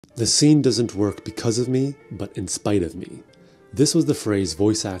The scene doesn't work because of me, but in spite of me. This was the phrase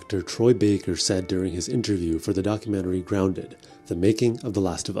voice actor Troy Baker said during his interview for the documentary Grounded, The Making of The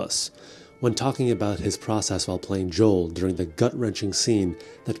Last of Us, when talking about his process while playing Joel during the gut-wrenching scene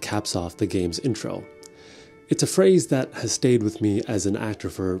that caps off the game's intro. It's a phrase that has stayed with me as an actor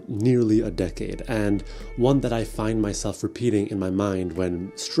for nearly a decade, and one that I find myself repeating in my mind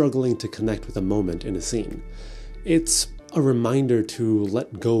when struggling to connect with a moment in a scene. It's a reminder to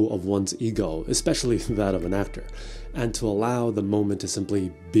let go of one's ego, especially that of an actor, and to allow the moment to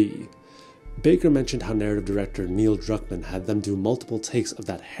simply be. Baker mentioned how narrative director Neil Druckmann had them do multiple takes of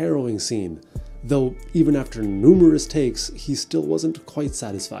that harrowing scene, though even after numerous takes, he still wasn't quite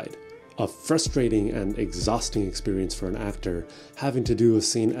satisfied. A frustrating and exhausting experience for an actor having to do a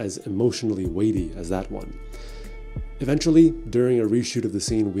scene as emotionally weighty as that one. Eventually, during a reshoot of the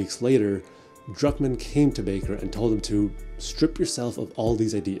scene weeks later, Druckmann came to Baker and told him to strip yourself of all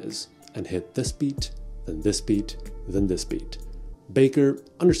these ideas and hit this beat, then this beat, then this beat. Baker,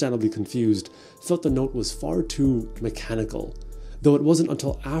 understandably confused, felt the note was far too mechanical, though it wasn't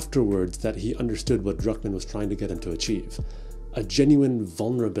until afterwards that he understood what Druckmann was trying to get him to achieve. A genuine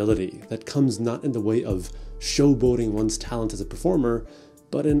vulnerability that comes not in the way of showboating one's talent as a performer,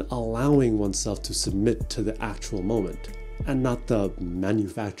 but in allowing oneself to submit to the actual moment, and not the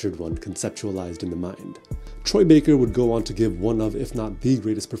manufactured one conceptualized in the mind. Troy Baker would go on to give one of, if not the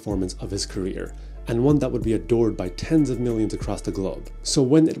greatest performance of his career, and one that would be adored by tens of millions across the globe. So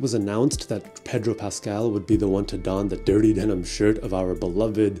when it was announced that Pedro Pascal would be the one to don the dirty denim shirt of our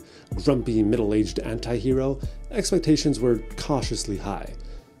beloved, grumpy, middle-aged anti-hero, expectations were cautiously high.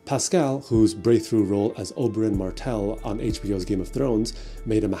 Pascal, whose breakthrough role as Oberyn Martell on HBO's Game of Thrones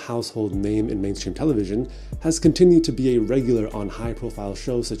made him a household name in mainstream television, has continued to be a regular on high-profile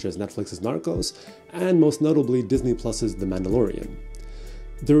shows such as Netflix's Narcos, and most notably Disney Plus's The Mandalorian.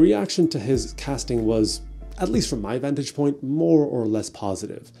 The reaction to his casting was, at least from my vantage point, more or less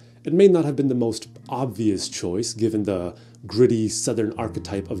positive. It may not have been the most obvious choice, given the gritty southern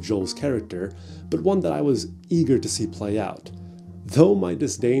archetype of Joel's character, but one that I was eager to see play out. Though my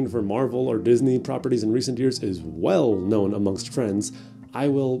disdain for Marvel or Disney properties in recent years is well known amongst friends, I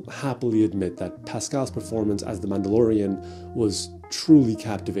will happily admit that Pascal's performance as the Mandalorian was truly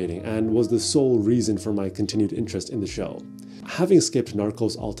captivating and was the sole reason for my continued interest in the show. Having skipped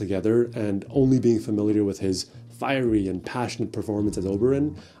Narcos altogether and only being familiar with his fiery and passionate performance as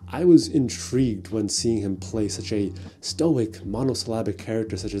Oberyn, I was intrigued when seeing him play such a stoic, monosyllabic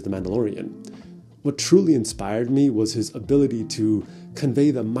character such as the Mandalorian. What truly inspired me was his ability to convey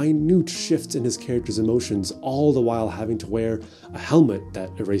the minute shifts in his character's emotions, all the while having to wear a helmet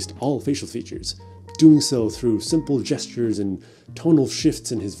that erased all facial features, doing so through simple gestures and tonal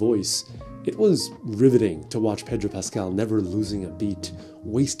shifts in his voice. It was riveting to watch Pedro Pascal never losing a beat,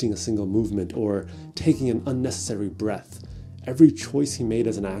 wasting a single movement, or taking an unnecessary breath. Every choice he made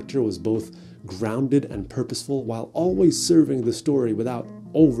as an actor was both grounded and purposeful, while always serving the story without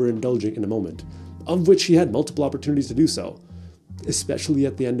overindulging in a moment, of which he had multiple opportunities to do so, especially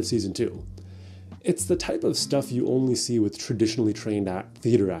at the end of season 2. It's the type of stuff you only see with traditionally trained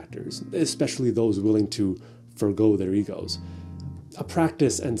theater actors, especially those willing to forgo their egos. A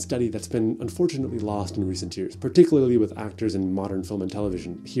practice and study that's been unfortunately lost in recent years, particularly with actors in modern film and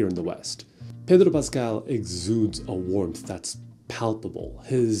television here in the West. Pedro Pascal exudes a warmth that's palpable.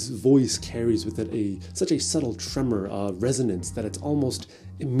 His voice carries with it such a subtle tremor, a resonance that it's almost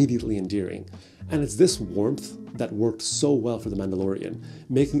immediately endearing. And it's this warmth that worked so well for The Mandalorian,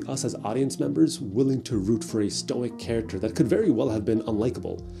 making us as audience members willing to root for a stoic character that could very well have been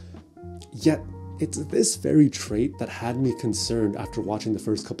unlikable. Yet, it's this very trait that had me concerned after watching the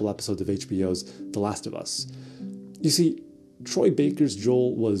first couple episodes of HBO's The Last of Us. You see, Troy Baker's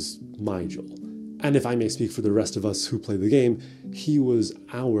Joel was my Joel. And if I may speak for the rest of us who play the game, he was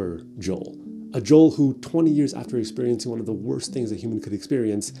our Joel. A Joel who, 20 years after experiencing one of the worst things a human could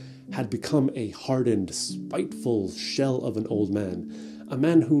experience, had become a hardened, spiteful shell of an old man. A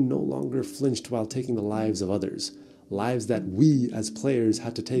man who no longer flinched while taking the lives of others. Lives that we, as players,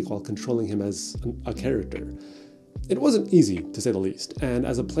 had to take while controlling him as a character. It wasn't easy, to say the least, and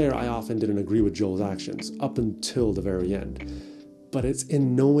as a player I often didn't agree with Joel's actions, up until the very end. But it's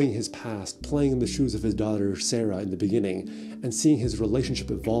in knowing his past, playing in the shoes of his daughter Sarah in the beginning, and seeing his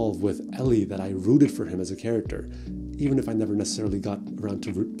relationship evolve with Ellie that I rooted for him as a character, even if I never necessarily got around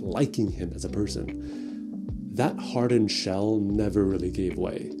to liking him as a person. That hardened shell never really gave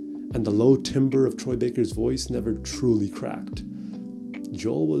way, and the low timbre of Troy Baker's voice never truly cracked.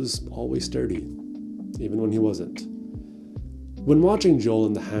 Joel was always sturdy, even when he wasn't. When watching Joel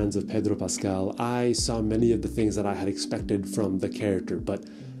in the hands of Pedro Pascal, I saw many of the things that I had expected from the character, but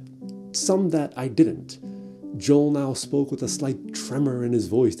some that I didn't. Joel now spoke with a slight tremor in his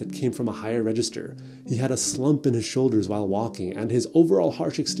voice that came from a higher register. He had a slump in his shoulders while walking, and his overall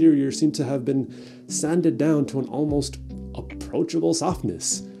harsh exterior seemed to have been sanded down to an almost approachable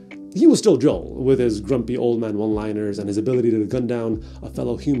softness. He was still Joel, with his grumpy old man one-liners and his ability to gun down a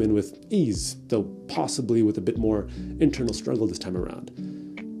fellow human with ease, though possibly with a bit more internal struggle this time around.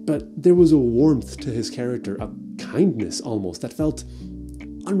 But there was a warmth to his character, a kindness almost, that felt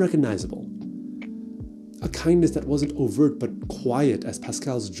unrecognizable. A kindness that wasn't overt but quiet, as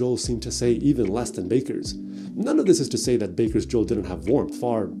Pascal's Joel seemed to say even less than Baker's. None of this is to say that Baker's Joel didn't have warmth,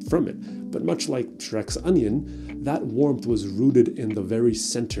 far from it, but much like Shrek's onion, that warmth was rooted in the very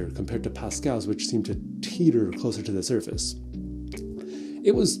center compared to Pascal's, which seemed to teeter closer to the surface.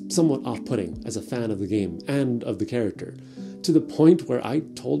 It was somewhat off-putting as a fan of the game and of the character, to the point where I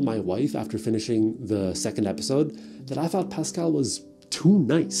told my wife after finishing the second episode that I thought Pascal was too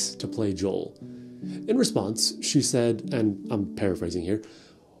nice to play Joel. In response, she said, and I'm paraphrasing here,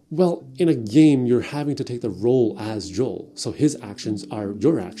 well, in a game, you're having to take the role as Joel, so his actions are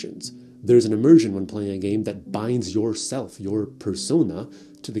your actions. There's an immersion when playing a game that binds yourself, your persona,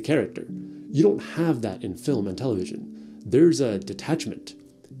 to the character. You don't have that in film and television. There's a detachment.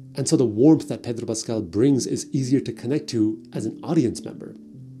 And so the warmth that Pedro Pascal brings is easier to connect to as an audience member.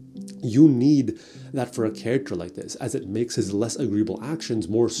 You need that for a character like this, as it makes his less agreeable actions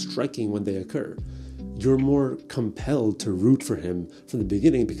more striking when they occur. You're more compelled to root for him from the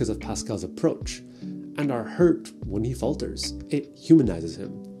beginning because of Pascal's approach, and are hurt when he falters. It humanizes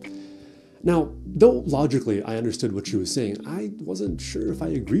him. Now, though logically I understood what she was saying, I wasn't sure if I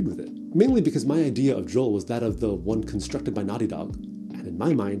agreed with it, mainly because my idea of Joel was that of the one constructed by Naughty Dog, and in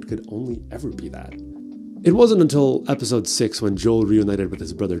my mind could only ever be that. It wasn't until episode 6 when Joel reunited with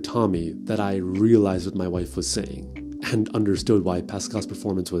his brother Tommy that I realized what my wife was saying, and understood why Pascal's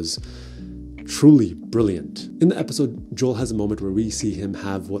performance was truly brilliant. In the episode, Joel has a moment where we see him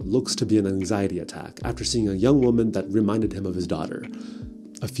have what looks to be an anxiety attack after seeing a young woman that reminded him of his daughter.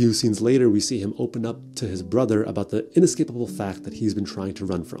 A few scenes later, we see him open up to his brother about the inescapable fact that he's been trying to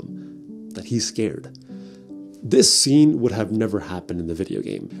run from, that he's scared. This scene would have never happened in the video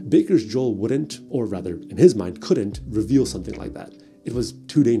game. Baker's Joel wouldn't, or rather, in his mind, couldn't reveal something like that. It was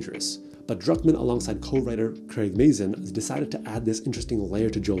too dangerous. But Druckmann, alongside co-writer Craig Mazin, decided to add this interesting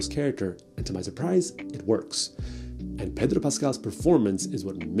layer to Joel's character, and to my surprise, it works. And Pedro Pascal's performance is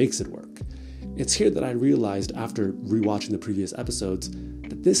what makes it work. It's here that I realized, after rewatching the previous episodes,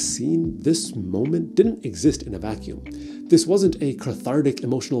 that this scene, this moment, didn't exist in a vacuum. This wasn't a cathartic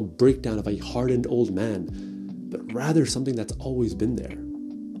emotional breakdown of a hardened old man, but rather something that's always been there.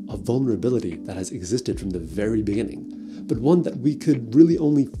 A vulnerability that has existed from the very beginning, but one that we could really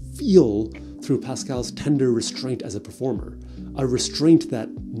only feel through Pascal's tender restraint as a performer. A restraint that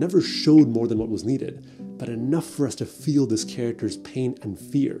never showed more than what was needed, but enough for us to feel this character's pain and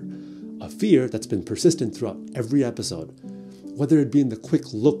fear. A fear that's been persistent throughout every episode, whether it be in the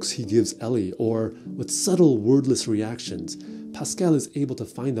quick looks he gives Ellie or with subtle wordless reactions. Pascal is able to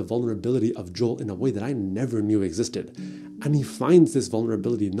find the vulnerability of Joel in a way that I never knew existed. And he finds this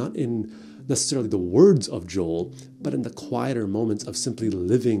vulnerability not in necessarily the words of Joel, but in the quieter moments of simply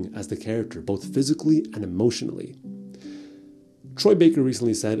living as the character, both physically and emotionally. Troy Baker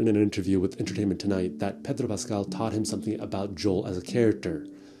recently said in an interview with Entertainment Tonight that Pedro Pascal taught him something about Joel as a character.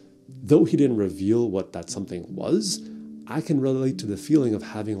 Though he didn't reveal what that something was, I can relate to the feeling of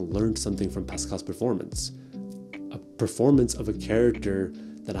having learned something from Pascal's performance. A performance of a character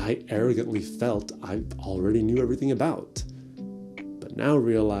that I arrogantly felt I already knew everything about, but now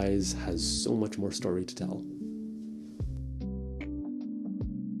realize has so much more story to tell.